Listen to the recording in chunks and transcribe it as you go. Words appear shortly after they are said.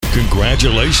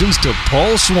Congratulations to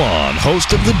Paul Swann,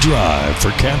 host of The Drive,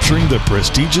 for capturing the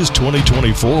prestigious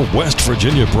 2024 West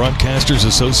Virginia Broadcasters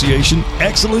Association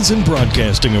Excellence in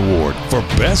Broadcasting Award for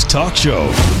Best Talk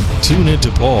Show. Tune in to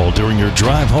Paul during your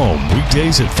drive home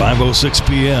weekdays at 5:06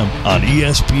 p.m. on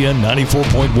ESPN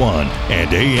 94.1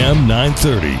 and AM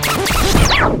 930.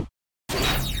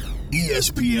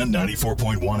 ESPN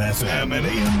 94.1 FM and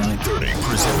AM 930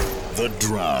 present The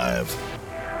Drive.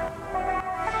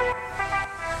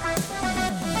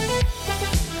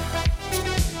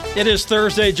 It is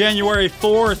Thursday, January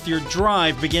 4th. Your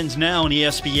drive begins now on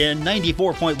ESPN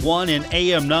 94.1 and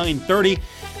AM 930.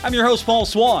 I'm your host, Paul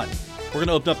Swann. We're going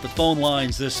to open up the phone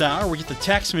lines this hour. We get the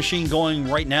text machine going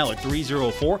right now at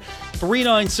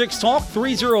 304-396-TALK,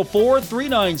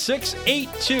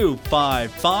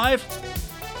 304-396-8255.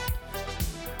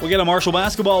 We got a Marshall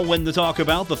basketball win to talk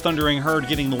about. The Thundering Herd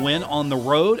getting the win on the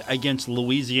road against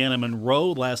Louisiana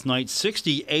Monroe last night,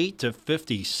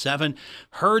 68-57.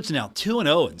 Herd's now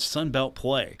 2-0 in Sun Belt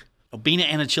play. Obinna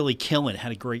Anachili Killen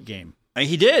had a great game.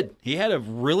 He did. He had a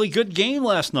really good game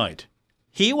last night.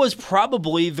 He was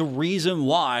probably the reason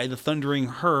why the Thundering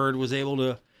Herd was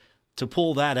able to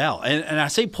pull that out. And I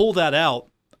say pull that out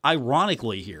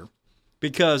ironically here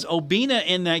because Obinna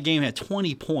in that game had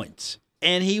 20 points.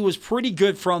 And he was pretty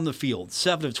good from the field,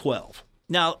 7 of 12.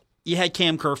 Now, you had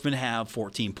Cam Kerfman have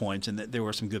 14 points, and there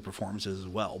were some good performances as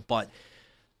well. But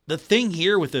the thing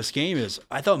here with this game is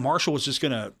I thought Marshall was just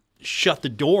going to shut the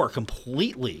door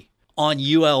completely on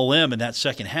ULM in that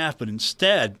second half. But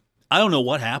instead, I don't know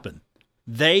what happened.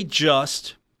 They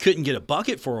just couldn't get a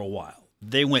bucket for a while.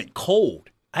 They went cold.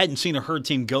 I hadn't seen a Herd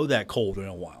team go that cold in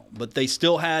a while. But they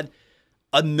still had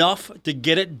enough to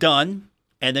get it done.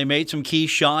 And they made some key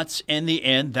shots in the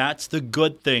end. That's the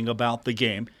good thing about the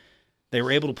game. They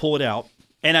were able to pull it out.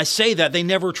 And I say that they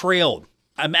never trailed.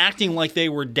 I'm acting like they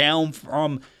were down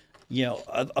from,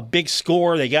 a big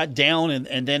score. They got down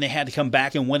and then they had to come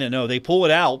back and win it. No, they pull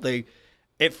it out.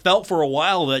 It felt for a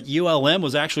while that ULM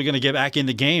was actually going to get back in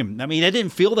the game. I mean, it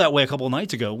didn't feel that way a couple of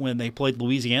nights ago when they played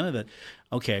Louisiana that,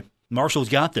 okay, Marshall's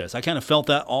got this. I kind of felt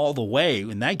that all the way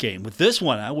in that game. With this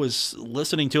one, I was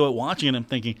listening to it, watching it, and I'm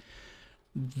thinking,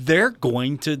 they're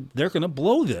going to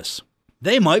blow this.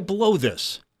 They might blow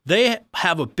this. They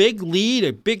have a big lead,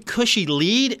 a big cushy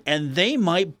lead, and they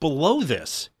might blow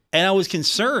this. And I was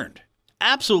concerned,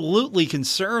 absolutely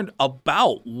concerned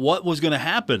about what was going to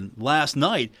happen last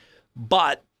night.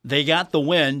 But they got the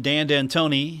win. Dan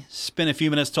D'Antoni spent a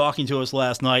few minutes talking to us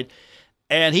last night,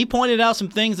 and he pointed out some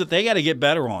things that they got to get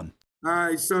better on. All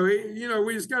right, so,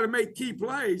 we just got to make key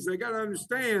plays. They got to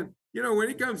understand. When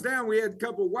it comes down, we had a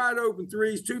couple of wide open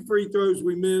threes, 2 free throws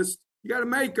we missed. You got to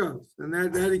make those, and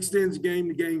that extends the game.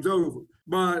 The game's over.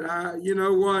 But you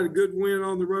know what? A good win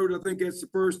on the road. I think that's the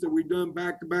first that we've done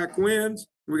back-to-back wins.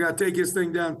 We got to take this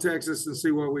thing down to Texas and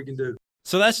see what we can do.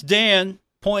 So that's Dan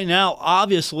pointing out,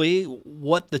 obviously,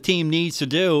 what the team needs to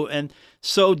do. And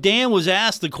so Dan was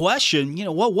asked the question,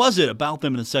 what was it about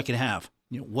them in the second half?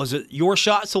 Was it your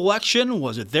shot selection?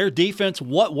 Was it their defense?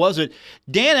 What was it?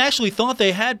 Dan actually thought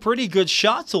they had pretty good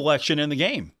shot selection in the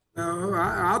game.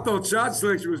 I thought shot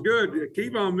selection was good.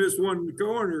 Kevon missed one in the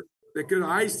corner that could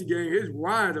have iced the game. It was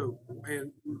wide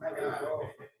open.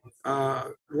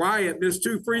 And Wyatt missed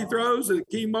 2 free throws at a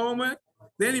key moment.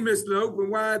 Then he missed an open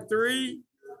wide 3.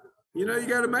 You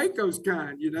got to make those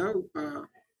kind,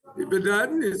 If it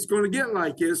doesn't, it's going to get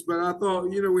like this. But I thought,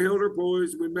 we held our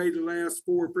poise. We made the last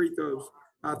 4 free throws,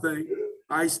 I think,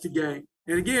 iced the game.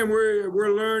 And again,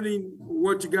 we're learning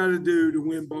what you got to do to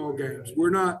win ball games.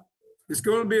 It's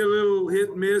going to be a little hit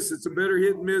and miss. It's a better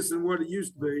hit and miss than what it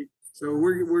used to be. So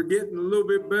we're getting a little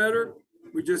bit better.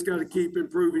 We just got to keep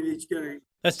improving each game.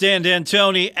 That's Dan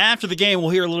D'Antoni. After the game,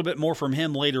 we'll hear a little bit more from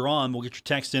him later on. We'll get your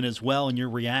text in as well and your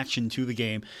reaction to the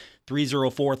game.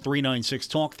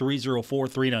 304-396-TALK,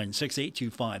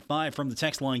 304-396-8255. From the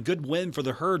text line, good win for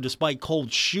the Herd despite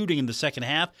cold shooting in the second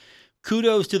half.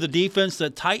 Kudos to the defense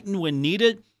that tightened when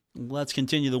needed. Let's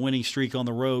continue the winning streak on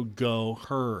the road. Go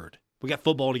Herd. We got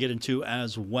football to get into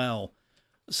as well.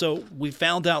 So we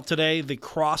found out today the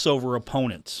crossover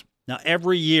opponents. Now,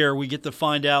 every year we get to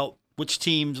find out which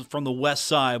teams from the west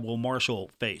side will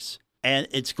Marshall face. And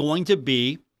it's going to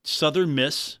be Southern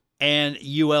Miss and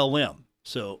ULM.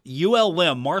 So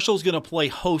ULM, Marshall's going to play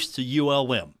host to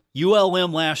ULM.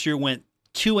 ULM last year went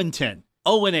 2-10,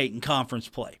 0-8 in conference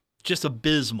play. Just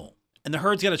abysmal. And the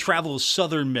Herd's got to travel to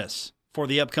Southern Miss for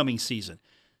the upcoming season.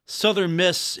 Southern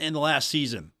Miss in the last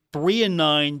season,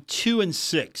 3-9,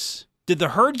 2-6. Did the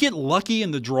Herd get lucky in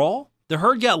the draw? The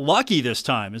Herd got lucky this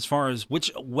time as far as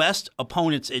which West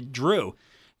opponents it drew.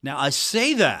 Now, I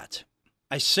say that,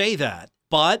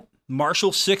 but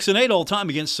Marshall 6-8 all time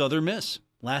against Southern Miss.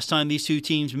 Last time these two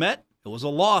teams met, it was a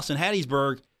loss in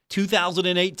Hattiesburg,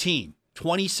 2018,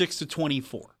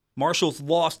 26-24. Marshall's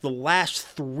lost the last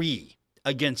 3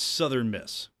 against Southern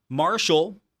Miss.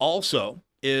 Marshall also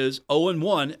is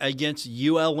 0-1 against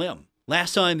ULM.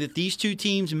 Last time that these two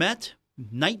teams met,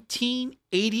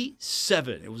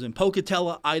 1987. It was in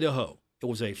Pocatello, Idaho. It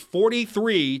was a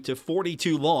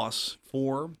 43-42 loss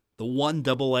for the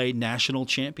 1AA National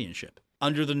Championship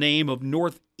under the name of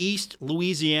Northeast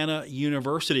Louisiana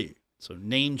University. So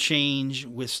name change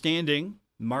withstanding,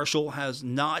 Marshall has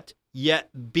not yet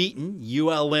beaten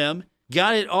ULM.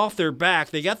 Got it off their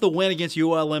back. They got the win against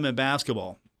ULM in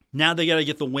basketball. Now they got to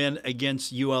get the win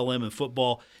against ULM in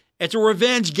football. It's a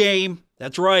revenge game.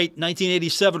 That's right.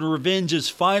 1987 revenge is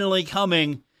finally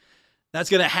coming. That's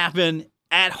going to happen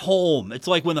at home. It's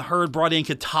like when the Herd brought in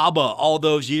Catawba all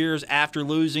those years after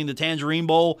losing the Tangerine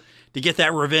Bowl to get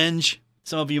that revenge.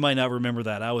 Some of you might not remember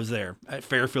that. I was there at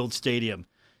Fairfield Stadium.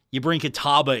 You bring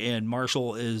Catawba in.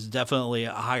 Marshall is definitely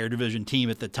a higher division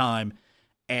team at the time,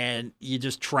 and you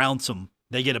just trounce them.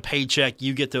 They get a paycheck.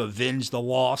 You get to avenge the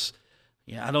loss.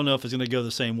 Yeah, I don't know if it's going to go the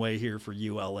same way here for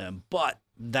ULM, but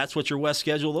that's what your West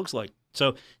schedule looks like.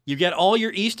 So you get all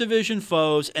your East Division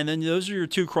foes, and then those are your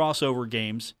 2 crossover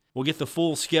games. We'll get the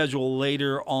full schedule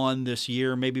later on this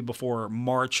year, maybe before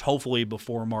March, hopefully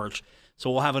before March. So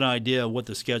we'll have an idea of what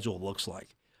the schedule looks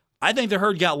like. I think the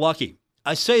Herd got lucky.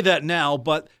 I say that now,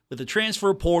 but with the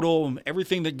transfer portal and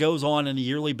everything that goes on a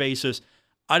yearly basis,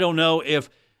 I don't know if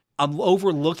I'm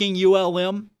overlooking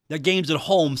ULM. That game's at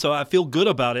home, so I feel good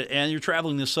about it. And you're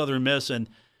traveling to Southern Miss, and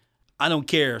I don't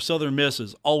care. Southern Miss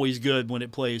is always good when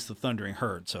it plays the Thundering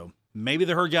Herd. So maybe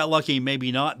the Herd got lucky,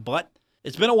 maybe not, but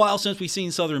it's been a while since we've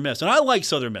seen Southern Miss. And I like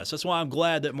Southern Miss. That's why I'm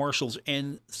glad that Marshall's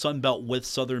in Sunbelt with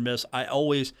Southern Miss. I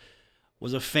always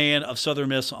was a fan of Southern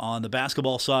Miss on the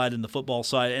basketball side and the football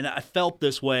side, and I felt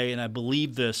this way, and I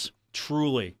believe this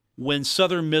truly. When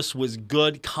Southern Miss was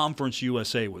good, Conference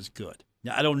USA was good.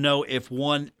 Now, I don't know if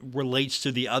one relates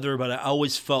to the other, but I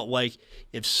always felt like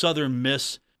if Southern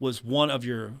Miss was one of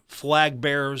your flag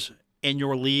bearers in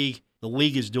your league, the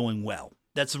league is doing well.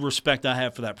 That's the respect I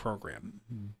have for that program.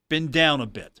 Been down a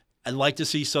bit. I'd like to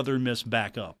see Southern Miss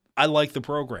back up. I like the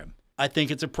program. I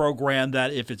think it's a program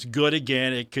that if it's good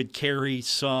again, it could carry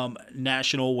some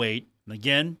national weight. And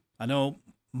again, I know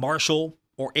Marshall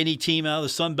or any team out of the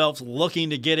Sun Belt's looking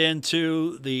to get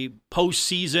into the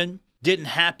postseason. Didn't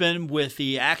happen with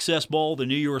the Access Bowl, the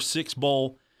New Year's Six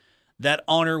Bowl. That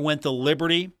honor went to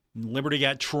Liberty. Liberty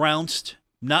got trounced.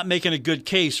 Not making a good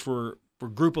case for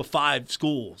Group of 5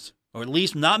 schools, or at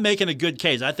least not making a good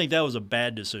case. I think that was a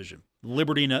bad decision.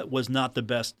 Liberty was not the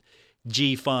best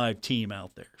G5 team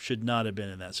out there. Should not have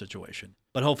been in that situation.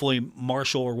 But hopefully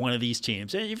Marshall or one of these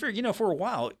teams. And for a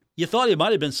while, you thought it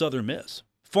might have been Southern Miss.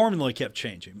 Formula kept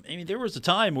changing. I mean, there was a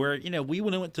time where, we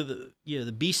went to the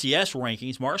BCS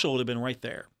rankings, Marshall would have been right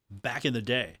there back in the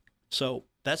day. So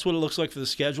that's what it looks like for the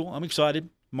schedule. I'm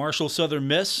excited. Marshall, Southern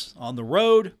Miss on the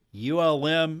road,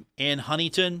 ULM and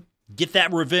Huntington. Get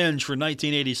that revenge for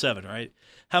 1987, right?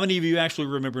 How many of you actually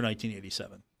remember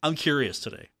 1987? I'm curious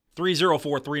today.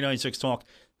 304-396-TALK,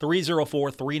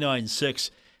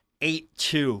 304-396-8255.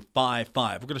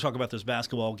 We're going to talk about this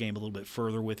basketball game a little bit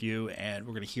further with you, and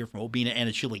we're going to hear from Obinna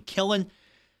Anachili-Killen.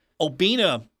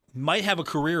 Obinna might have a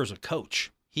career as a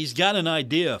coach. He's got an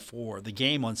idea for the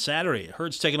game on Saturday.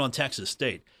 Herd's taking on Texas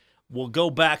State. We'll go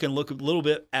back and look a little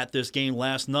bit at this game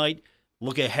last night,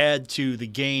 look ahead to the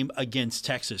game against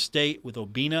Texas State with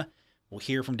Obinna. We'll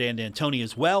hear from Dan D'Antoni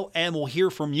as well, and we'll hear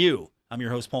from you. I'm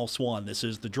your host, Paul Swann. This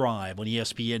is The Drive on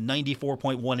ESPN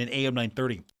 94.1 and AM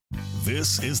 930.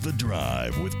 This is The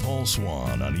Drive with Paul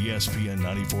Swann on ESPN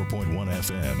 94.1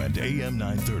 FM and AM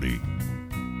 930.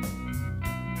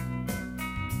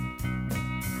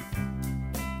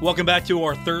 Welcome back to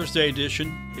our Thursday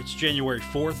edition. It's January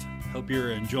 4th. Hope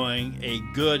you're enjoying a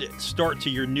good start to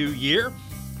your new year.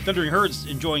 Thundering Herd's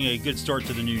enjoying a good start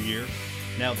to the new year.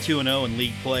 Now 2-0 in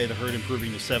league play. The Herd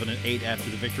improving to 7-8 after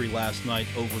the victory last night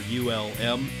over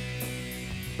ULM.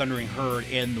 Thundering Herd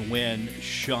in the win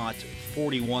shot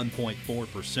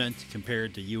 41.4%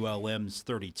 compared to ULM's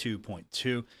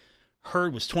 32.2%.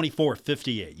 Herd was 24 of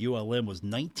 58. ULM was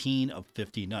 19 of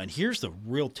 59. Here's the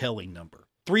real telling number.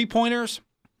 3-pointers,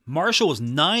 Marshall was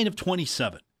 9 of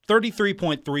 27,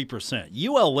 33.3%.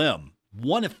 ULM,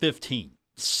 1 of 15,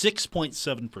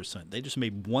 6.7%. They just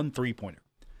made one 3-pointer.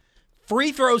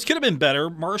 Free throws could have been better.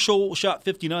 Marshall shot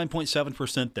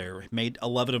 59.7% there, made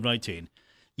 11 of 19.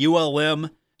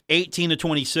 ULM, 18 of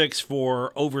 26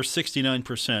 for over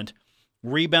 69%.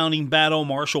 Rebounding battle,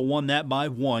 Marshall won that by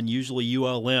 1. Usually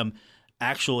ULM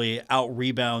actually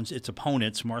out-rebounds its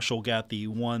opponents. Marshall got the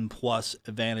 1+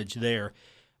 advantage there.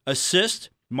 Assist,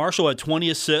 Marshall had 20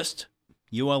 assists,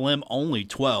 ULM only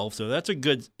 12, so that's a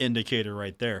good indicator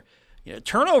right there.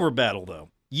 Turnover battle, though.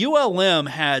 ULM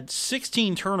had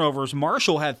 16 turnovers.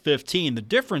 Marshall had 15. The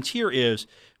difference here is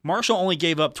Marshall only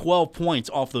gave up 12 points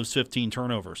off those 15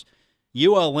 turnovers.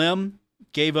 ULM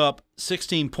gave up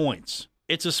 16 points.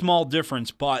 It's a small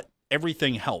difference, but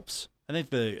everything helps. I think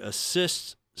the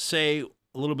assists say a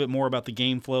little bit more about the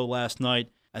game flow last night.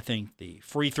 I think the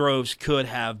free throws could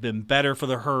have been better for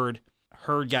the Herd.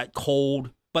 Herd got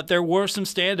cold, but there were some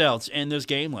standouts in this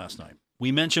game last night.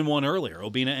 We mentioned one earlier,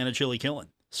 Obinna Anachili-Killen.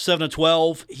 7 of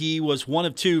 12. He was 1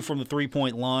 of 2 from the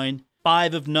three-point line.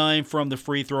 5 of 9 from the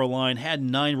free throw line. Had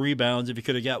 9 rebounds. If he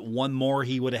could have got one more,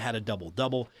 he would have had a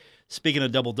double-double. Speaking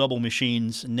of double-double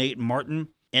machines, Nate Martin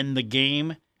in the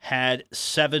game had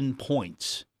 7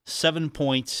 points. 7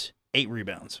 points, 8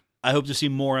 rebounds. I hope to see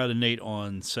more out of Nate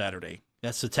on Saturday.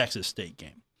 That's the Texas State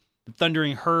game. The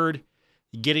Thundering Herd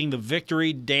getting the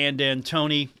victory. Dan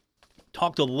D'Antoni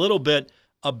talked a little bit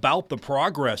about the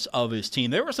progress of his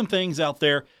team. There were some things out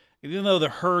there, even though the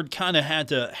Herd kind of had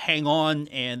to hang on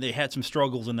and they had some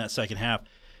struggles in that second half.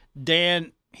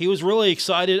 Dan, he was really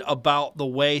excited about the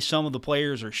way some of the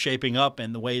players are shaping up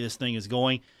and the way this thing is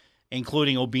going,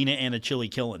 including Obinna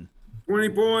Anachili-Killen. 20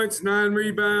 points, 9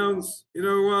 rebounds. You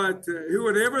know what? Who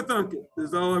would ever thunk it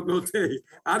is all I'm going to tell you.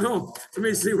 Let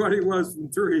me see what he was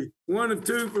from 3. 1 of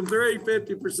 2 from 3,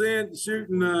 50%,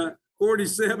 shooting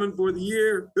 47 for the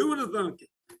year. Who would have thunk it?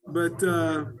 But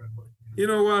you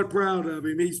know what? Proud of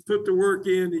him. He's put the work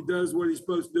in. He does what he's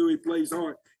supposed to do. He plays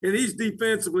hard. And he's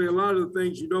defensively, a lot of the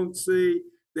things you don't see,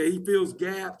 that he fills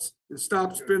gaps and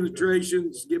stops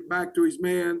penetrations, get back to his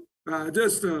man.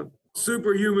 Just a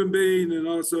superhuman being and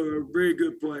also a very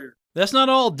good player. That's not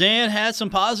all. Dan had some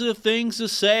positive things to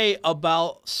say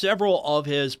about several of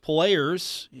his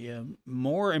players. Yeah,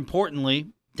 more importantly,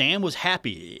 Dan was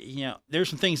happy. There's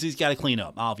some things he's got to clean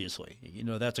up, obviously.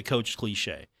 That's a coach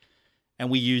cliche, and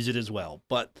we use it as well.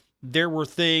 But there were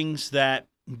things that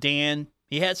Dan,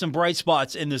 he had some bright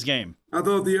spots in this game. I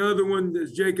thought the other one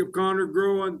is Jacob Connor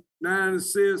growing, 9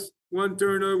 assists, 1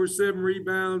 turnover, 7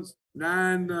 rebounds,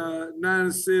 9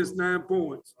 assists, 9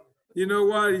 points. You know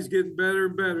what? He's getting better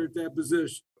and better at that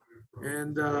position.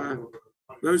 And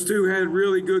those two had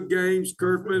really good games.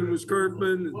 Kerfman was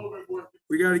Kerfman.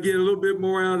 We got to get a little bit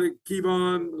more out of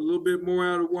Kevon, a little bit more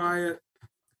out of Wyatt.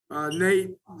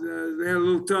 Nate, they had a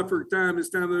little tougher time. This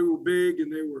time they were big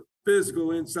and they were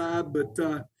physical inside, but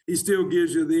he still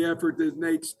gives you the effort that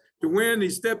Nate's to win. He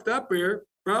stepped up there,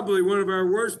 probably one of our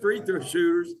worst free throw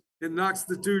shooters, and knocks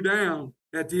the 2 down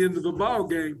at the end of a ball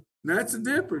game. And that's the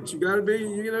difference. You got to be,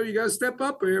 you got to step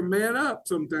up there, man up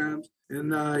sometimes,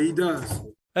 and he does.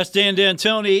 That's Dan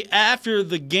D'Antoni. After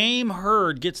the game,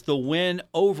 Herd gets the win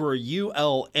over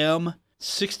ULM,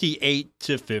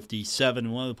 68-57.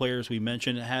 One of the players we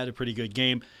mentioned had a pretty good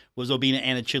game was Obinna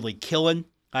Anachili-Killen.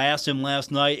 I asked him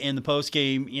last night in the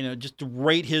postgame, just to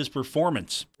rate his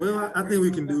performance. Well, I think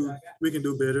we can do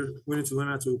better. We need to learn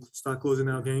how to start closing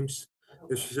out games,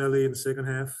 especially in the second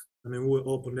half. We were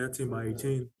up on that team by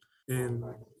 18, and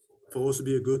for us to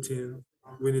be a good team,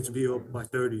 we need to be up by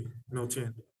 30, no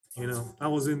 10. I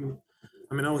was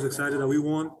excited that we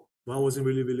won, but I wasn't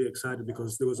really excited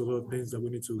because there was a lot of things that we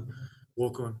need to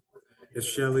work on.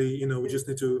 Especially, we just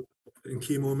need to, in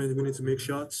key moments, we need to make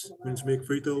shots. We need to make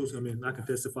free throws. I can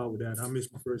testify with that. I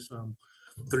missed my first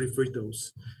 3 free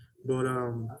throws. But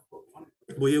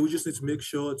yeah, we just need to make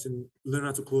shots and learn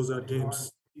how to close out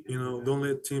games. Don't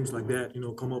let teams like that,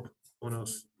 come up on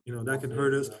us. That can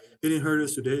hurt us. It didn't hurt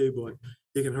us today, but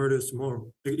it can hurt us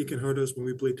tomorrow. It can hurt us when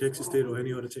we play Texas State or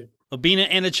any other team. Obinna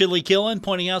Anachili-Killen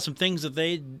pointing out some things that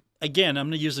they, again, I'm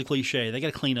going to use the cliche, they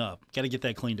got to clean up. Got to get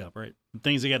that cleaned up, right? Some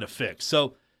things they got to fix.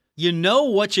 So you know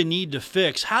what you need to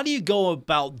fix. How do you go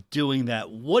about doing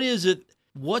that? What is it?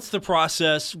 What's the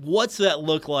process? What's that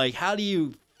look like? How do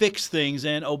you fix things?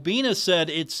 And Obinna said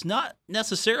it's not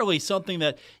necessarily something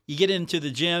that you get into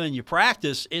the gym and you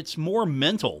practice. It's more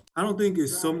mental. I don't think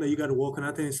it's something that you got to work on.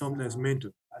 I think it's something that's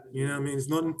mental. It's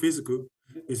nothing physical.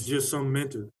 It's just something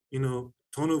mental.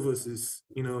 Turnovers is,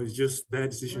 it's just bad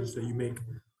decisions that you make.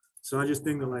 So I just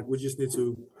think that we just need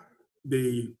to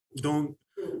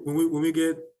when we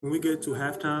get to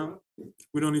halftime,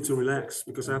 we don't need to relax,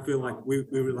 because I feel like we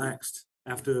relaxed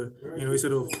after,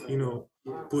 instead of,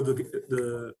 put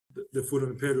the foot on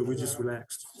the pedal, we just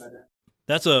relaxed.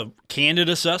 That's a candid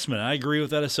assessment. I agree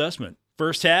with that assessment.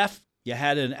 First half, you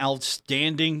had an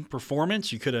outstanding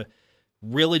performance. You could have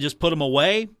really just put them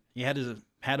away. You had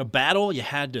a battle. You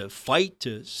had to fight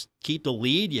to keep the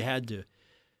lead. You had to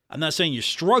I'm not saying you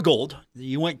struggled.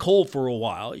 You went cold for a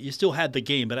while. You still had the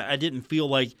game, but I didn't feel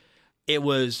like it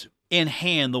was in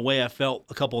hand the way I felt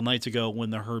a couple of nights ago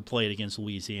when the Herd played against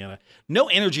Louisiana. No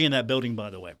energy in that building, by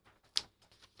the way.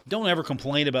 Don't ever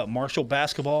complain about Marshall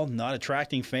basketball not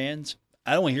attracting fans.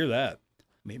 I don't want to hear that.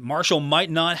 I mean, Marshall might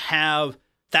not have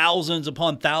thousands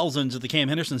upon thousands at the Cam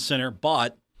Henderson Center,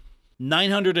 but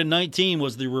 919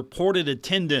 was the reported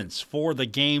attendance for the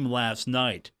game last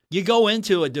night. You go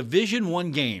into a Division I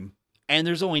game, and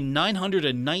there's only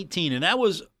 919, and that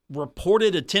was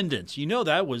reported attendance. You know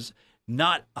that was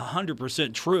not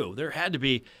 100% true. There had to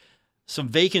be some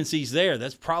vacancies there.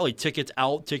 That's probably tickets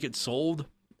out, tickets sold.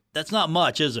 That's not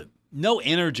much, is it? No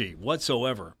energy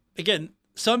whatsoever. Again,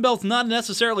 Sunbelt's not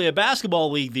necessarily a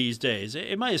basketball league these days.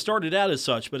 It might have started out as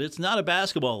such, but it's not a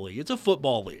basketball league. It's a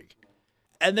football league.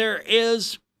 And there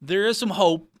is some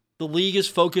hope. The league is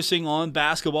focusing on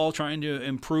basketball, trying to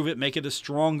improve it, make it a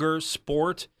stronger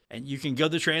sport. And you can go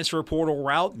the transfer portal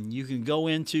route, and you can go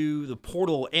into the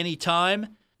portal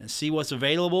anytime and see what's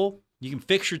available. You can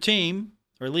fix your team,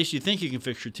 or at least you think you can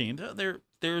fix your team.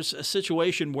 There's a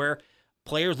situation where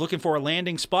players looking for a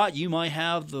landing spot, you might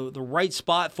have the right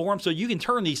spot for them, so you can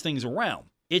turn these things around.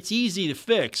 It's easy to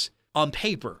fix on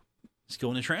paper. Let's go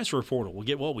in the transfer portal. We'll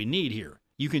get what we need here.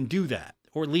 You can do that,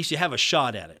 or at least you have a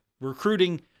shot at it.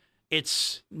 Recruiting,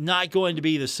 it's not going to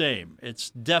be the same. It's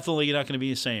definitely not going to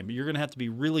be the same. You're going to have to be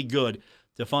really good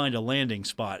to find a landing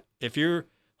spot. If you're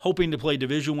hoping to play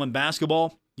Division I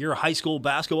basketball, you're a high school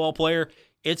basketball player,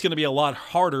 it's going to be a lot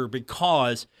harder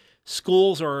because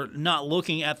schools are not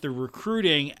looking at the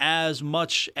recruiting as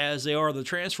much as they are the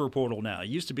transfer portal now. It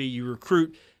used to be you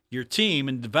recruit your team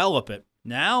and develop it.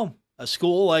 Now, a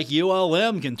school like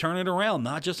ULM can turn it around,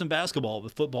 not just in basketball,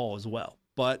 but football as well.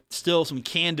 But still some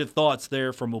candid thoughts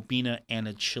there from Obinna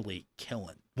Anachili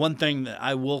Killen. One thing that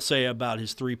I will say about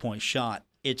his three-point shot,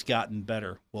 it's gotten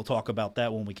better. We'll talk about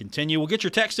that when we continue. We'll get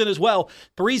your text in as well.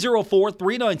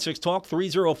 304-396-TALK,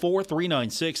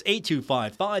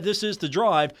 304-396-8255. This is The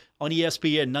Drive on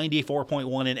ESPN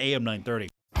 94.1 and AM 930.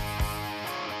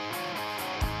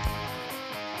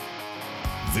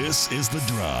 This is The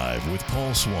Drive with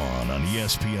Paul Swann on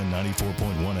ESPN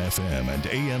 94.1 FM and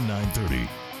AM 930.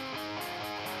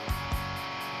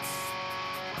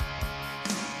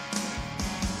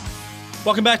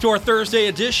 Welcome back to our Thursday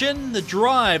edition, The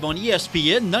Drive on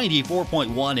ESPN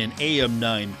 94.1 and AM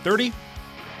 930.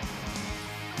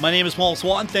 My name is Paul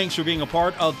Swann. Thanks for being a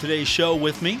part of today's show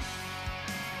with me.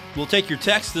 We'll take your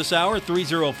text this hour,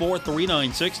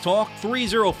 304-396-TALK,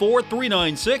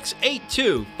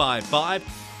 304-396-8255.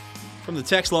 From the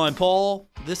text line, Paul,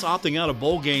 this opting out of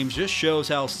bowl games just shows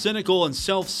how cynical and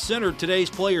self-centered today's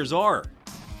players are.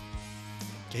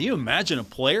 Can you imagine a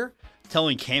player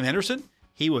telling Cam Henderson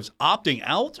he was opting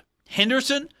out?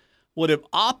 Henderson would have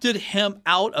opted him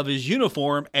out of his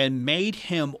uniform and made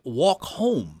him walk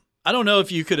home. I don't know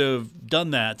if you could have done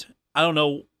that. I don't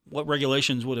know what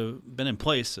regulations would have been in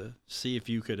place to see if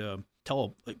you could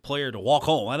tell a player to walk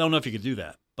home. I don't know if you could do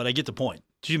that, but I get the point.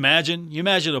 Could you imagine? You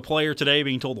imagine a player today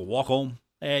being told to walk home?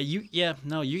 You got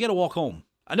to walk home.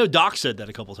 I know Doc said that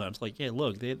a couple times. Like, yeah,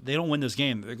 look, they don't win this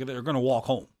game. They're going to walk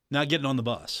home. Not getting on the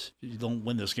bus. You don't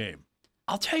win this game.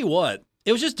 I'll tell you what.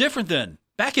 It was just different then.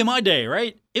 Back in my day,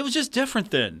 right? It was just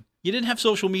different then. You didn't have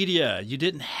social media. You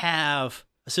didn't have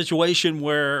a situation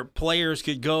where players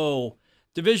could go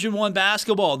Division I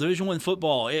basketball, Division I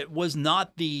football. It was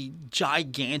not the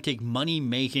gigantic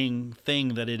money-making thing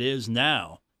that it is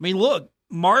now. I mean, look,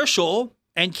 Marshall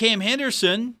and Cam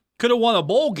Henderson could have won a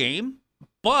bowl game,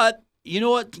 but you know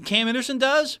what Cam Henderson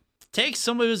does? Takes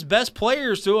some of his best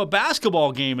players to a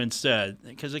basketball game instead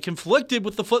because it conflicted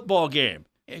with the football game.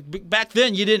 Back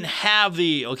then, you didn't have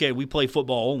we play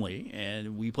football only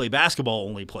and we play basketball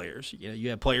only players. You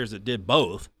had players that did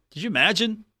both. Could you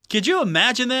imagine? Could you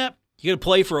imagine that? You got to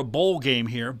play for a bowl game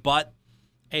here, but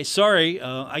hey, sorry,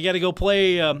 I got to go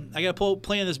play. I got to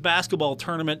play in this basketball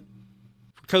tournament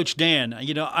for Coach Dan.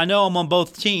 I know I'm on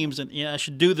both teams, and I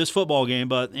should do this football game,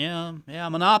 but I'm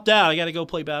gonna opt out. I got to go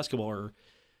play basketball. Or,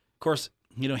 of course,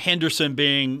 Henderson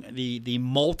being the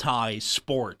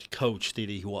multi-sport coach that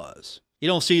he was. You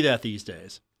don't see that these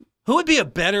days. Who would be a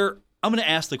better – I'm going to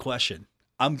ask the question.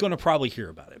 I'm going to probably hear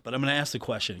about it, but I'm going to ask the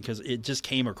question because it just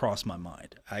came across my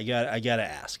mind. I got to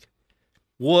ask.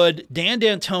 Would Dan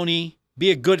D'Antoni be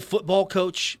a good football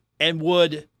coach, and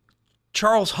would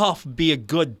Charles Huff be a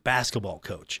good basketball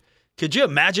coach? Could you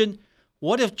imagine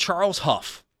what if Charles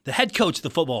Huff, the head coach of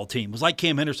the football team, was like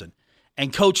Cam Henderson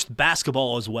and coached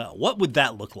basketball as well? What would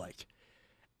that look like?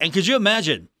 And could you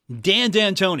imagine Dan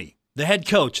D'Antoni, the head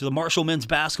coach of the Marshall men's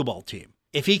basketball team,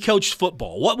 if he coached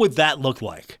football, what would that look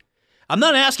like? I'm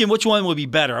not asking which one would be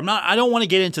better. I don't want to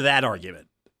get into that argument.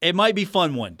 It might be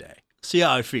fun one day. See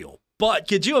how I feel. But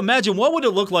could you imagine what would it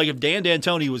look like if Dan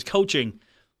D'Antoni was coaching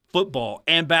football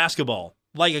and basketball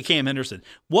like a Cam Henderson?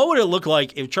 What would it look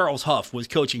like if Charles Huff was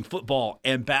coaching football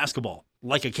and basketball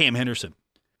like a Cam Henderson?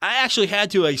 I actually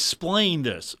had to explain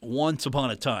this once upon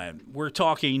a time. We're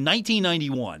talking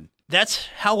 1991. That's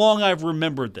how long I've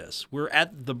remembered this. We're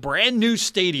at the brand new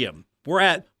stadium. We're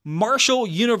at Marshall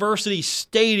University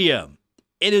Stadium.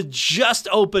 It has just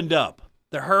opened up.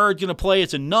 The Herd going to play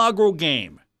its inaugural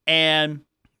game. And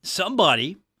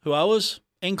somebody who I was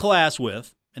in class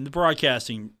with in the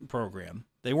broadcasting program,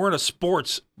 they weren't a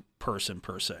sports person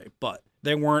per se, but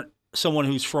they weren't someone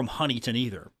who's from Huntington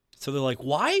either. So they're like,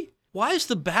 why is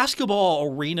the basketball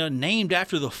arena named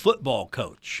after the football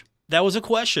coach? That was a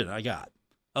question I got.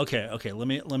 Okay, let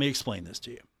me explain this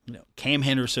to you. You know, Cam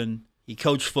Henderson, he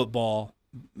coached football,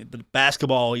 but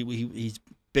basketball, he's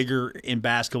bigger in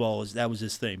basketball. That was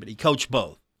his thing, but he coached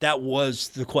both. That was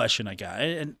the question I got.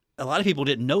 And a lot of people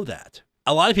didn't know that.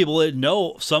 A lot of people didn't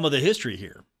know some of the history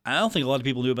here. I don't think a lot of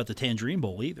people knew about the Tangerine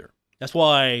Bowl either. That's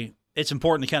why it's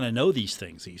important to kind of know these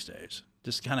things these days.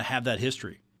 Just kind of have that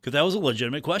history. Because that was a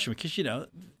legitimate question. Because, you know,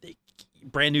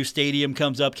 brand new stadium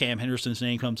comes up, Cam Henderson's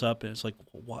name comes up, and it's like,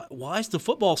 why is the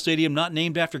football stadium not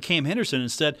named after Cam Henderson?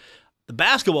 Instead, the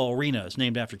basketball arena is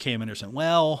named after Cam Henderson.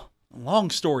 Well, long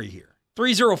story here.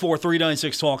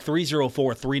 304-396-TALK,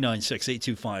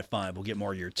 304-396-8255. We'll get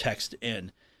more of your text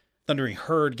in. Thundering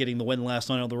Herd getting the win last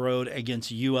night on the road against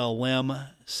ULM,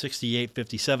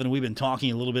 68-57. We've been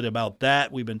talking a little bit about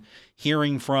that. We've been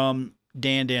hearing from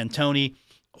Dan D'Antoni,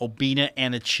 Obinna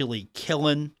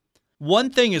Anachili-Killen. One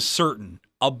thing is certain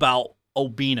about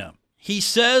Obinna. He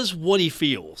says what he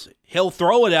feels. He'll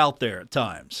throw it out there at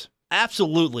times.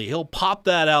 Absolutely. He'll pop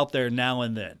that out there now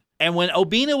and then. And when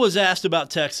Obinna was asked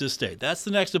about Texas State, that's the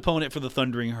next opponent for the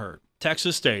Thundering Herd,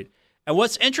 Texas State. And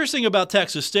what's interesting about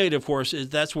Texas State, of course, is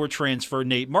that's where transfer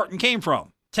Nate Martin came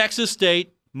from. Texas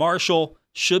State, Marshall,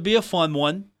 should be a fun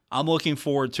one. I'm looking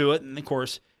forward to it. And, of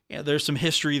course, there's some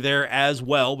history there as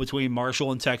well between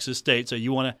Marshall and Texas State. So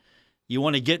you want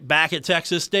to get back at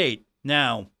Texas State.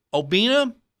 Now,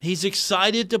 Obinna, he's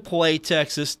excited to play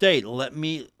Texas State.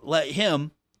 Let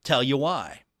him tell you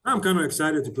why. I'm kind of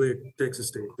excited to play Texas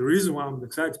State. The reason why I'm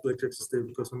excited to play Texas State is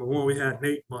because, number one, we had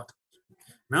Nate Martin.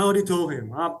 And I already told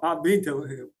him, I've been telling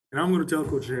him, and I'm going to tell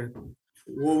Coach Jan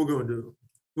what we're going to do.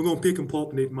 We're going to pick and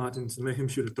pop Nate Martins and let him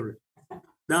shoot a three.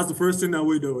 That's the first thing that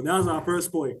we do. That was our first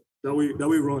play that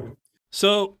we run.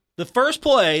 So the first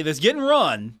play that's getting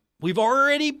run, we've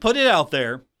already put it out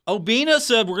there. Obinna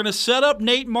said we're going to set up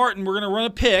Nate Martin. We're going to run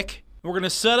a pick. We're going to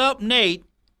set up Nate,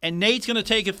 and Nate's going to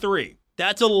take a three.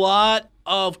 That's a lot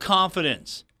of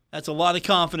confidence. That's a lot of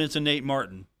confidence in Nate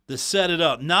Martin to set it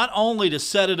up. Not only to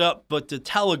set it up, but to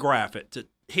telegraph it.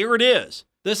 Here it is.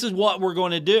 This is what we're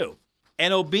going to do.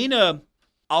 And Obinna,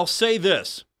 I'll say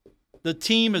this. The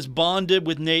team is bonded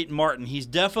with Nate Martin. He's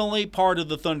definitely part of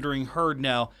the Thundering Herd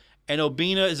now. And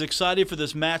Obinna is excited for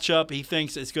this matchup. He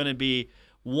thinks it's going to be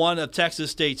one of Texas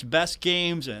State's best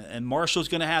games. And Marshall's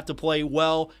going to have to play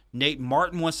well. Nate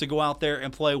Martin wants to go out there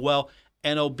and play well.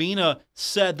 And Obinna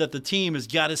said that the team has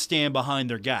got to stand behind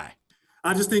their guy.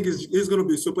 I just think it's going to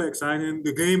be super exciting.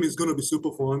 The game is going to be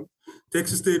super fun.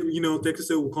 Texas State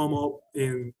will come up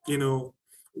and,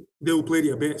 they will play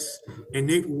their best. And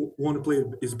Nate will want to play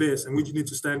his best. And we just need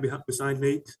to stand beside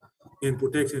Nate and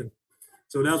protect him.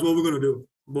 So that's what we're going to do.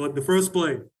 But the first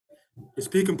play is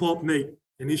pick and pop Nate,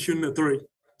 and he's shooting a three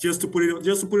just to put it on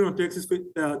Texas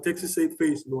State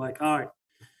face and be like, all right.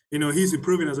 He's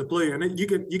improving as a player, and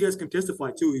you guys can testify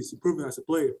too. He's improving as a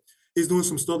player. He's doing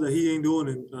some stuff that he ain't doing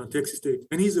in Texas State,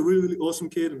 and he's a really, really awesome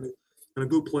kid and a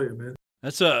good player, man.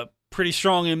 That's a pretty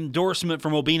strong endorsement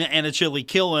from Obinna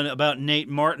Anachili-Killen about Nate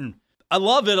Martin. I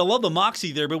love it. I love the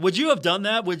moxie there. But would you have done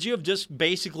that? Would you have just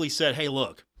basically said, "Hey,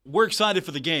 look, we're excited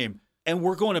for the game, and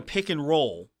we're going to pick and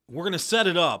roll. We're going to set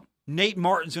it up. Nate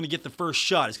Martin's going to get the first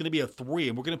shot. It's going to be a three,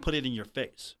 and we're going to put it in your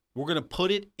face. We're going to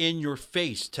put it in your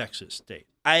face, Texas State."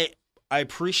 I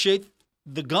appreciate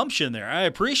the gumption there. I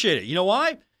appreciate it. You know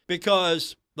why?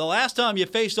 Because the last time you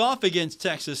faced off against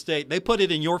Texas State, they put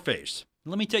it in your face.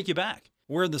 Let me take you back.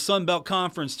 We're in the Sun Belt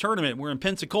Conference Tournament. We're in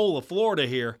Pensacola, Florida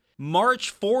here.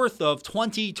 March 4th of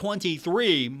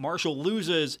 2023, Marshall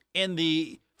loses in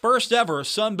the first ever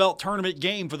Sun Belt Tournament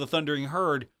game for the Thundering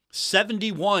Herd,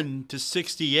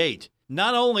 71-68.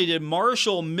 Not only did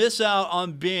Marshall miss out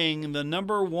on being the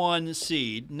number one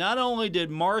seed, not only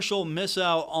did Marshall miss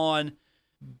out on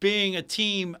being a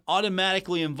team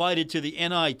automatically invited to the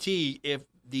NIT if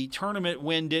the tournament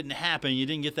win didn't happen, you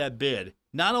didn't get that bid.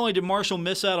 Not only did Marshall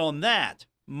miss out on that,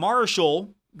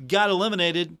 Marshall got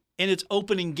eliminated in its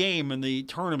opening game in the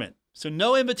tournament. So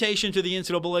no invitation to the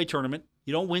NCAA tournament.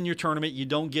 You don't win your tournament. You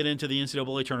don't get into the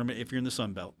NCAA tournament if you're in the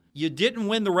Sun Belt. You didn't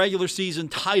win the regular season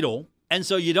title, and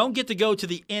so you don't get to go to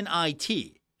the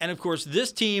NIT. And, of course,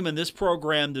 this team and this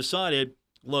program decided,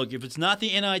 look, if it's not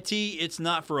the NIT, it's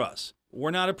not for us.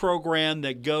 We're not a program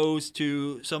that goes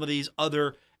to some of these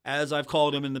other, as I've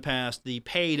called them in the past, the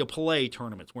pay-to-play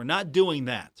tournaments. We're not doing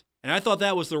that. And I thought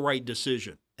that was the right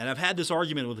decision. And I've had this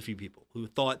argument with a few people who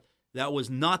thought that was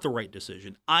not the right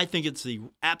decision. I think it's the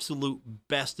absolute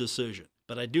best decision.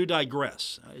 But I do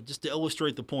digress, just to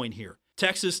illustrate the point here.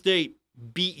 Texas State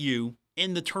beat you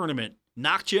in the tournament,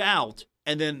 knocked you out,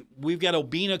 and then we've got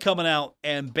Obina coming out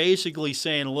and basically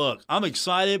saying, look, I'm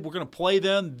excited. We're going to play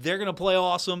them. They're going to play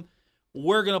awesome.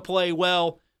 We're going to play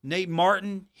well. Nate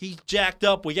Martin, he's jacked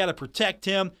up. We got to protect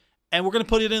him. And we're going to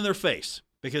put it in their face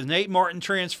because Nate Martin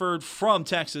transferred from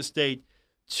Texas State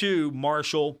to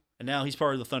Marshall, and now he's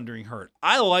part of the Thundering Herd.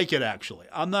 I like it, actually.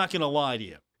 I'm not going to lie to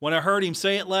you. When I heard him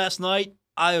say it last night,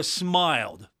 I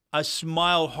smiled. I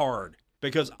smiled hard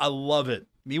because I love it.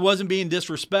 He wasn't being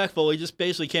disrespectful. He just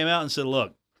basically came out and said,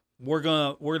 look, we're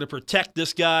gonna protect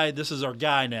this guy. This is our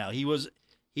guy now. He was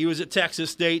at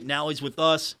Texas State. Now he's with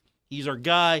us. He's our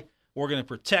guy. We're going to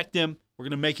protect him. We're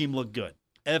going to make him look good.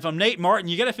 And if I'm Nate Martin,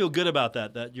 you got to feel good about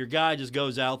that your guy just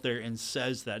goes out there and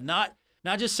says that. Not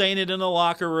just saying it in the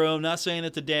locker room, not saying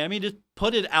it to Dan. I mean, just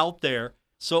put it out there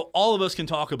so all of us can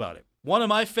talk about it. One of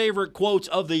my favorite quotes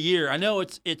of the year, I know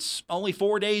it's only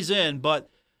 4 days in, but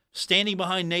standing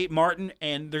behind Nate Martin,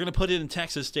 and they're going to put it in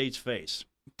Texas State's face.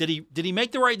 Did he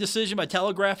make the right decision by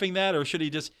telegraphing that, or should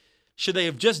they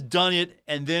have just done it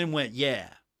and then went, yeah?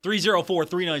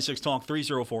 304-396-TALK,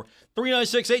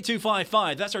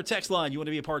 304-396-8255. That's our text line. You want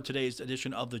to be a part of today's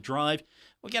edition of The Drive.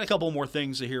 We got a couple more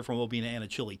things to hear from Obina and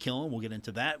Chili Killen. We'll get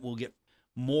into that. We'll get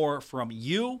more from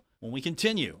you when we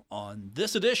continue on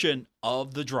this edition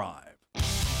of The Drive.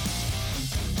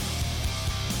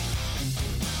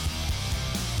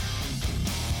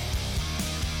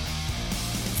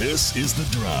 This is The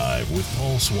Drive with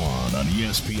Paul Swan on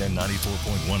ESPN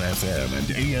 94.1 FM and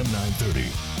AM 930.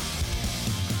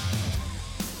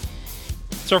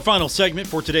 It's our final segment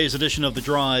for today's edition of The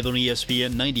Drive on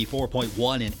ESPN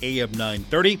 94.1 and AM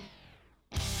 930.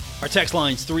 Our text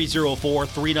line's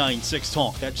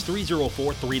 304-396-TALK. That's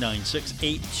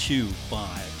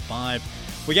 304-396-8255.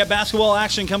 We got basketball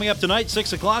action coming up tonight,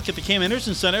 6 o'clock at the Cam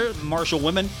Henderson Center. Marshall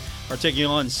women are taking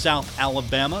on South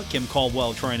Alabama. Kim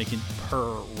Caldwell trying to keep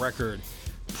her record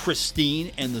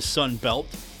pristine in the Sun Belt.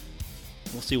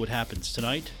 We'll see what happens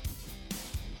tonight.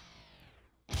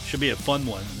 Should be a fun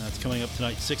one, and that's coming up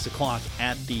tonight, 6 o'clock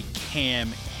at the Cam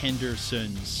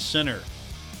Henderson Center.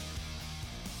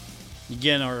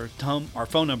 Again, our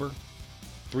phone number,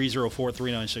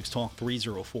 304-396-TALK,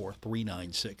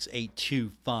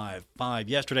 304-396-8255.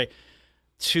 Yesterday,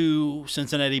 2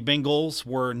 Cincinnati Bengals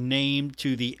were named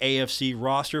to the AFC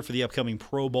roster for the upcoming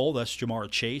Pro Bowl. That's Jamar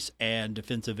Chase and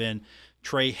defensive end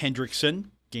Trey Hendrickson.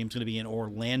 Game's going to be in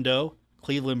Orlando.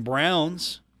 Cleveland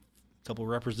Browns, a couple of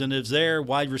representatives there.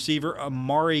 Wide receiver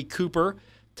Amari Cooper,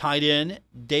 tight end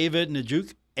David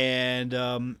Njoku,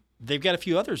 and they've got a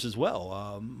few others as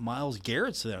well. Myles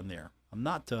Garrett's down there. I'm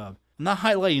not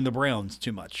highlighting the Browns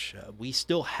too much. We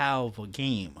still have a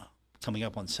game coming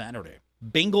up on Saturday.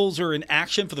 Bengals are in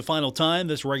action for the final time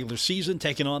this regular season,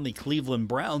 taking on the Cleveland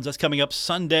Browns. That's coming up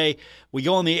Sunday. We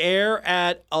go on the air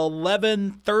at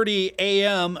 11:30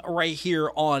 a.m. right here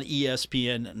on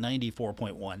ESPN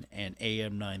 94.1 and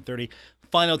AM 930.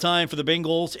 Final time for the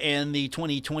Bengals and the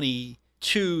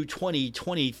 2022,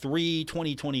 2023,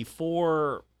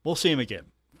 2024. We'll see them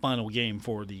again. Final game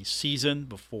for the season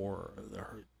before the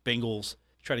Bengals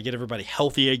try to get everybody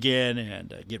healthy again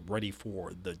and get ready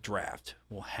for the draft.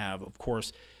 We'll have, of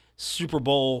course, Super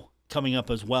Bowl coming up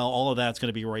as well. All of that's going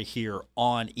to be right here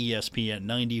on ESPN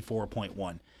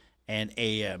 94.1 and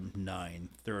AM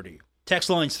 930.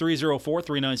 Text lines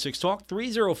 304-396-TALK,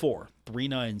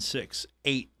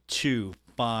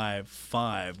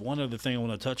 304-396-8255. One other thing I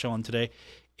want to touch on today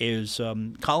is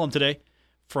column today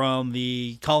from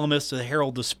the columnist of the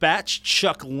Herald Dispatch,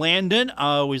 Chuck Landon.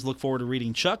 I always look forward to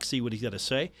reading Chuck, see what he's got to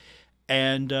say.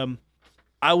 And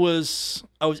I was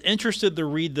interested to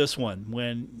read this one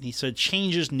when he said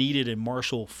changes needed in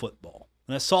Marshall football.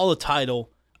 When I saw the title,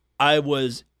 I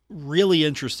was really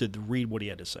interested to read what he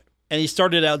had to say. And he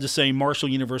started out just saying Marshall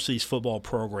University's football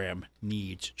program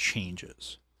needs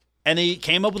changes. And he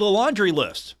came up with a laundry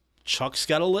list. Chuck's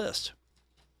got a list.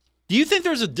 Do you think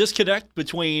there's a disconnect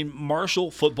between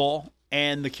Marshall football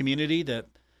and the community, that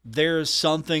there's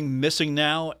something missing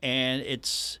now, and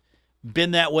it's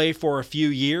been that way for a few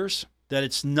years, that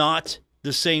it's not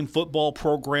the same football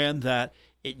program that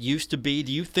it used to be?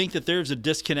 Do you think that there's a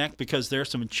disconnect because there's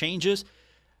some changes?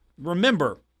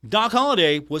 Remember, Doc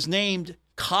Holliday was named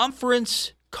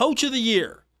Conference Coach of the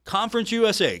Year. Conference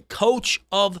USA, Coach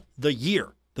of the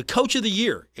Year. The Coach of the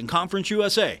Year in Conference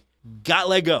USA got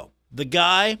let go. The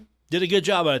guy did a good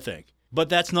job, I think. But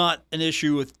that's not an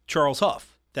issue with Charles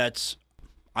Huff.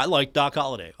 I like Doc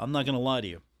Holliday. I'm not going to lie to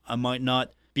you. I might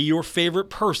not be your favorite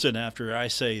person after I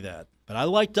say that, but I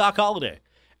like Doc Holliday.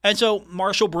 And so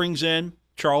Marshall brings in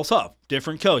Charles Huff,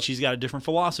 different coach. He's got a different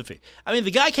philosophy. I mean,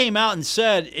 the guy came out and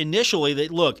said initially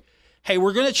that, look, hey,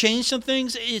 we're going to change some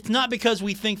things. It's not because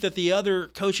we think that the other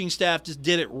coaching staff just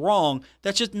did it wrong.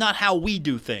 That's just not how we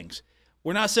do things.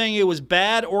 We're not saying it was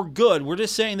bad or good. We're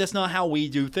just saying that's not how we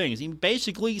do things. He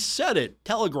basically said it,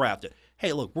 telegraphed it.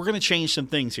 Hey, look, we're going to change some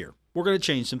things here. We're going to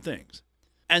change some things.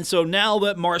 And so now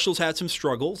that Marshall's had some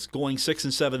struggles, going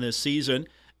 6-7 this season,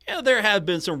 there have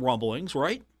been some rumblings,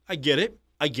 right? I get it.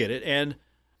 And a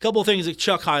couple of things that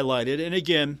Chuck highlighted. And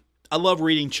again, I love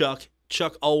reading Chuck.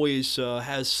 Chuck always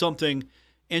has something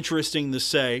interesting to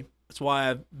say. That's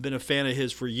why I've been a fan of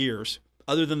his for years,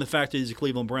 other than the fact that he's a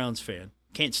Cleveland Browns fan.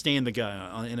 Can't stand the guy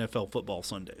on NFL Football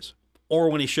Sundays. Or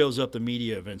when he shows up to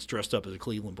media events dressed up as a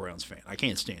Cleveland Browns fan. I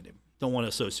can't stand him. Don't want to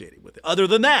associate him with it. Other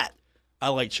than that, I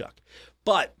like Chuck.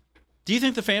 But do you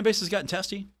think the fan base has gotten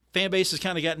testy? Fan base has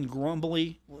kind of gotten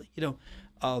grumbly.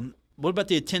 What about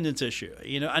the attendance issue?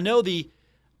 I know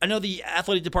the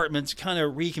athletic department's kind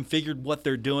of reconfigured what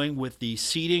they're doing with the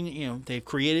seating. They've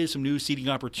created some new seating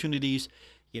opportunities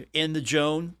in the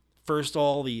Joan. First of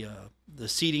all, the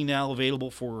seating now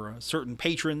available for certain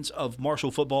patrons of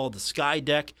Marshall football, the Sky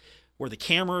Deck, where the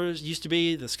cameras used to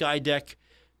be. The Sky Deck,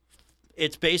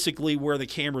 it's basically where the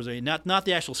cameras are. Not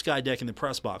the actual Sky Deck in the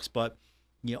press box, but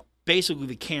basically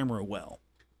the camera well.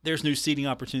 There's new seating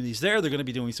opportunities there. They're going to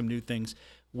be doing some new things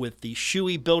with the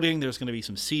Shuey building. There's going to be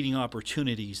some seating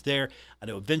opportunities there. I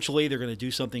know eventually they're going to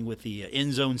do something with the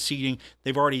end zone seating.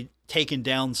 They've already taken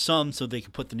down some so they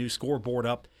can put the new scoreboard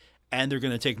up, and they're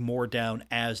going to take more down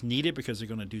as needed because they're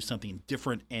going to do something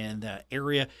different in that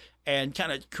area and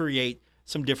kind of create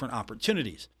some different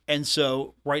opportunities. And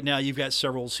so right now you've got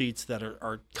several seats that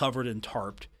are covered and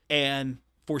tarped. And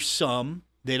for some,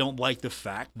 they don't like the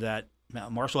fact that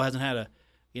Marshall hasn't had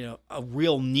a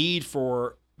real need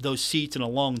for those seats in a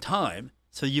long time.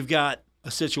 So you've got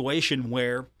a situation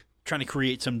where trying to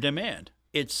create some demand.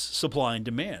 It's supply and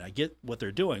demand. I get what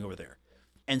they're doing over there.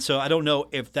 And so I don't know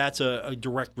if that's a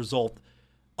direct result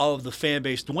of the fan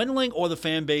base dwindling or the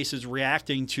fan base is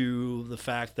reacting to the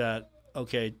fact that,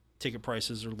 okay, ticket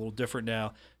prices are a little different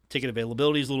now. Ticket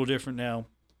availability is a little different now.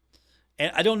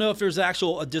 And I don't know if there's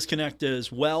a disconnect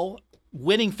as well.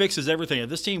 Winning fixes everything. If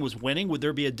this team was winning, would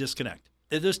there be a disconnect?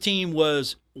 If this team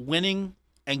was winning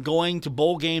and going to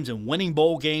bowl games and winning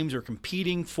bowl games or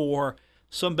competing for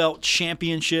Sun Belt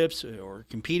championships or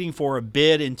competing for a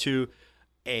bid into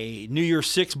a New Year's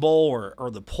Six Bowl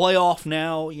or the playoff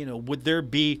now, would there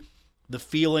be the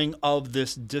feeling of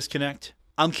this disconnect?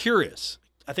 I'm curious.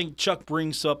 I think Chuck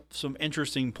brings up some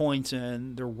interesting points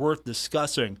and they're worth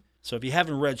discussing. So if you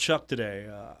haven't read Chuck today,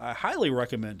 I highly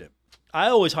recommend it. I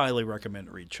always highly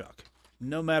recommend read Chuck.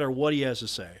 No matter what he has to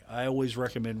say, I always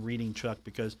recommend reading Chuck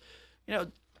because,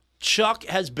 Chuck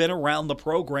has been around the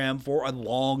program for a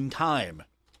long time.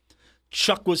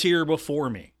 Chuck was here before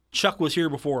me. Chuck was here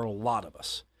before a lot of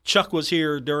us. Chuck was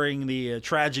here during the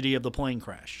tragedy of the plane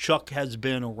crash. Chuck has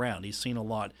been around. He's seen a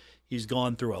lot. He's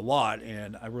gone through a lot,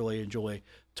 and I really enjoy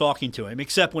talking to him,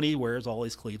 except when he wears all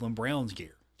his Cleveland Browns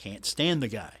gear. Can't stand the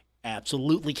guy.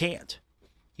 Absolutely can't.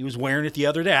 He was wearing it the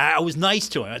other day. I was nice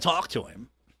to him. I talked to him.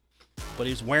 But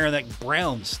he was wearing that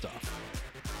Browns stuff.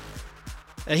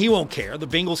 And he won't care. The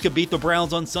Bengals could beat the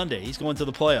Browns on Sunday. He's going to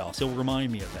the playoffs. He'll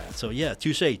remind me of that. So, yeah,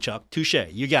 touche, Chuck. Touche.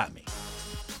 You got me.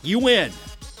 You win.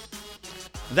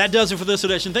 That does it for this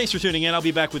edition. Thanks for tuning in. I'll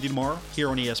be back with you tomorrow here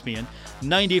on ESPN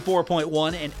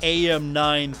 94.1 and AM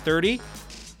 930.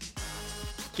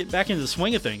 Get back into the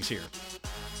swing of things here.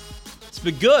 It's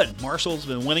been good. Marshall's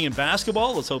been winning in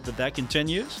basketball. Let's hope that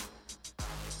continues.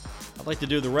 I'd like to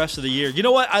do the rest of the year. You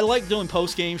know what? I like doing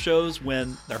post-game shows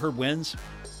when the Herd wins.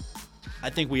 I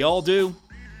think we all do.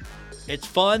 It's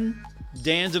fun.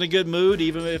 Dan's in a good mood,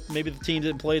 even if maybe the team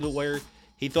didn't play the way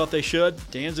he thought they should.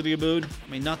 Dan's in a good mood. I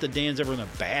mean, not that Dan's ever in a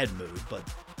bad mood, but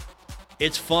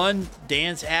it's fun.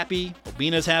 Dan's happy.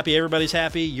 Obina's happy. Everybody's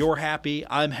happy. You're happy.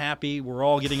 I'm happy. We're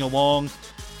all getting along.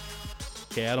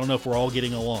 Okay, I don't know if we're all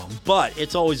getting along, but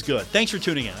it's always good. Thanks for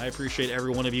tuning in. I appreciate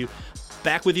every one of you.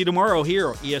 Back with you tomorrow here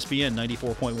on ESPN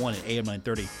 94.1 and AM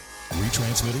 930.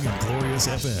 Retransmitting in Glorious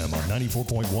FM on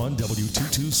 94.1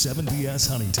 W227BS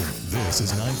Huntington. This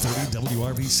is 930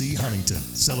 WRVC Huntington,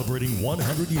 celebrating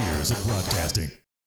 100 years of broadcasting.